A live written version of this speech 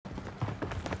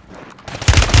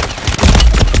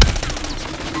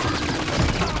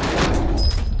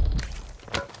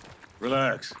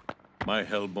Relax. My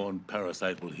hellborn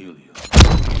parasite will heal you.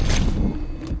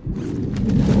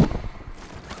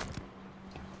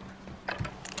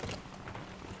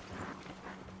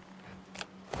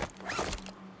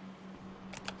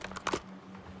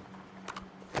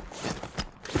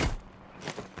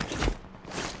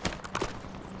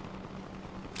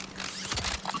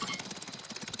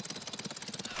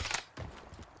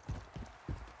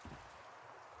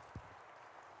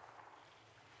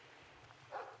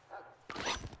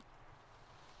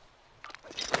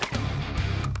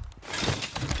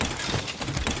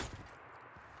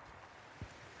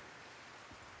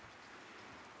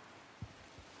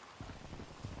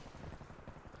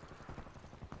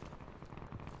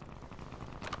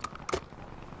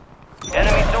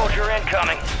 Enemy soldier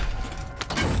incoming.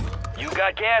 You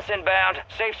got gas inbound.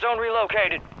 Safe zone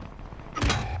relocated.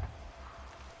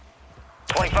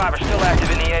 25 are still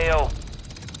active in the AO.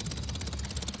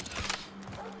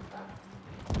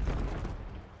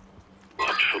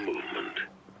 Watch for movement.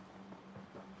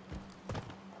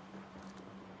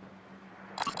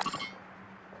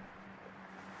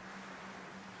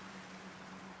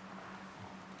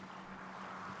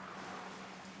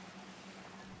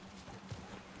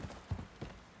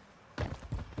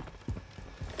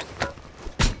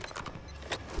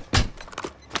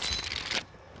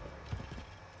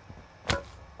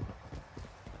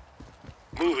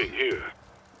 Moving here.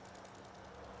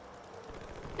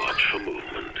 Watch for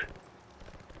movement.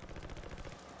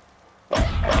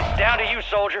 It's down to you,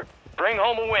 soldier. Bring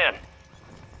home a win.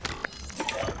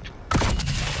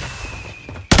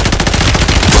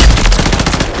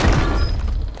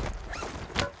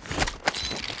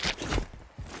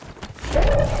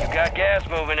 You got gas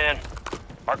moving in.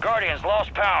 Our Guardians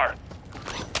lost power.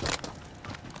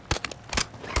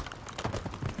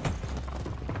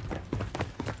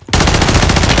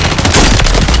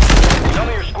 Some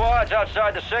of your squad's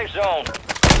outside the safe zone.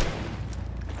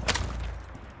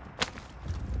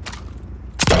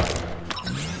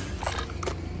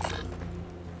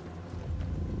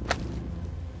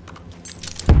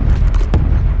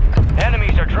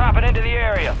 Enemies are dropping into the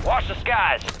area. Watch the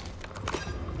skies.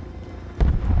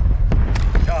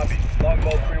 Copy.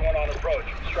 Longbow 3-1 on approach.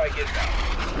 Strike inbound.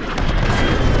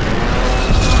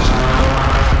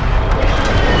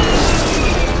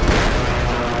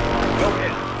 Go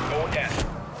in. Go again.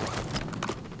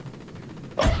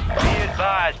 Be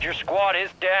advised, your squad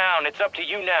is down. It's up to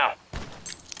you now.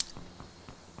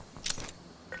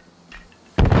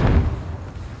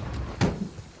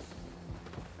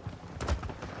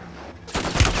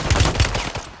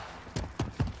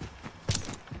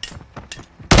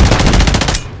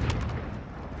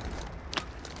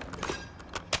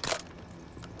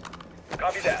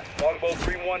 Copy that. Longbow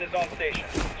 3-1 is on station.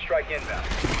 Strike inbound.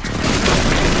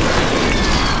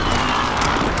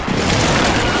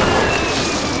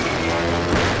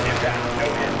 Impact. No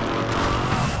hit.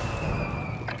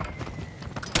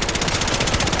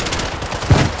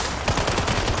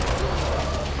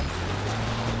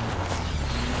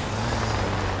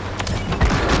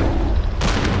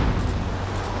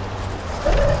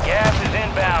 Gas is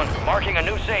inbound, marking a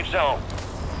new safe zone.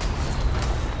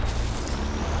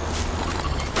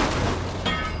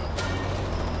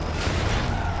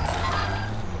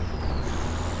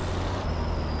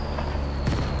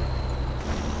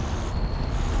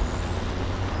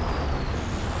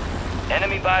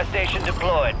 Enemy buy station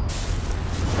deployed.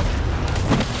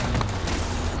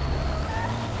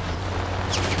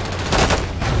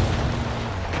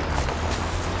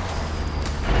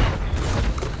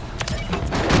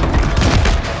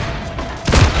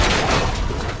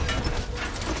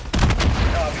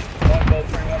 Copy. Longbow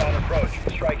 3-1 on approach.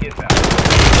 Strike inbound.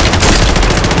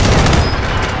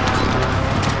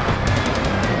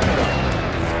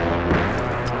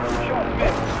 Shots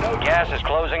missed. No Gas is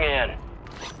closing in.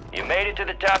 You made it to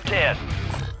the top 10.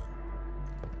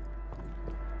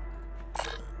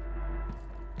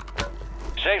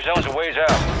 Safe zone's a ways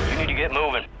out. You need to get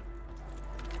moving.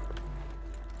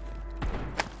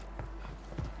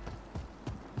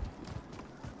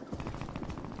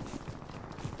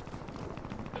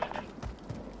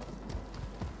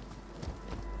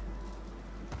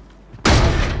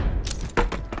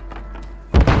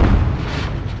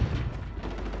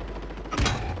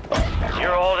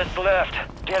 You're all that's left.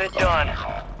 Get it done.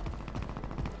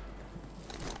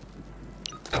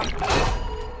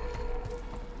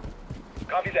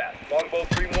 Copy that. Longbow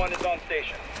 3-1 is on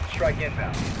station. Strike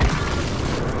inbound.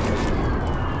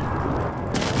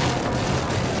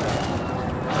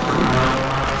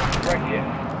 Strike hit.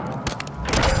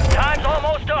 Time's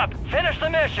almost up. Finish the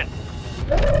mission.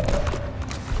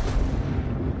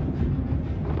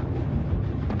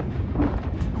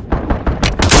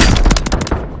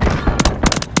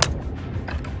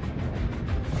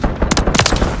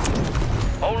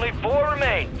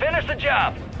 Finish the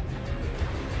job.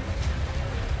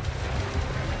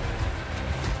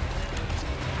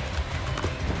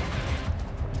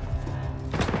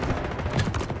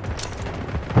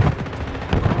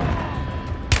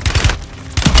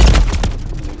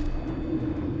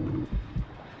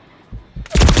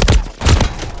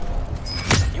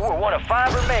 You were one of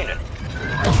 5 remaining.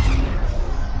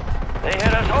 They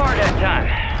hit us hard that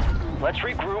time. Let's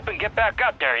regroup and get back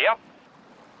out there, yep?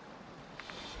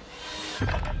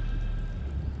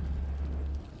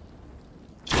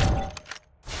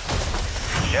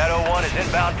 Shadow 1 is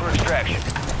inbound for extraction.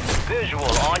 Visual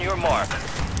on your mark.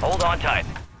 Hold on tight.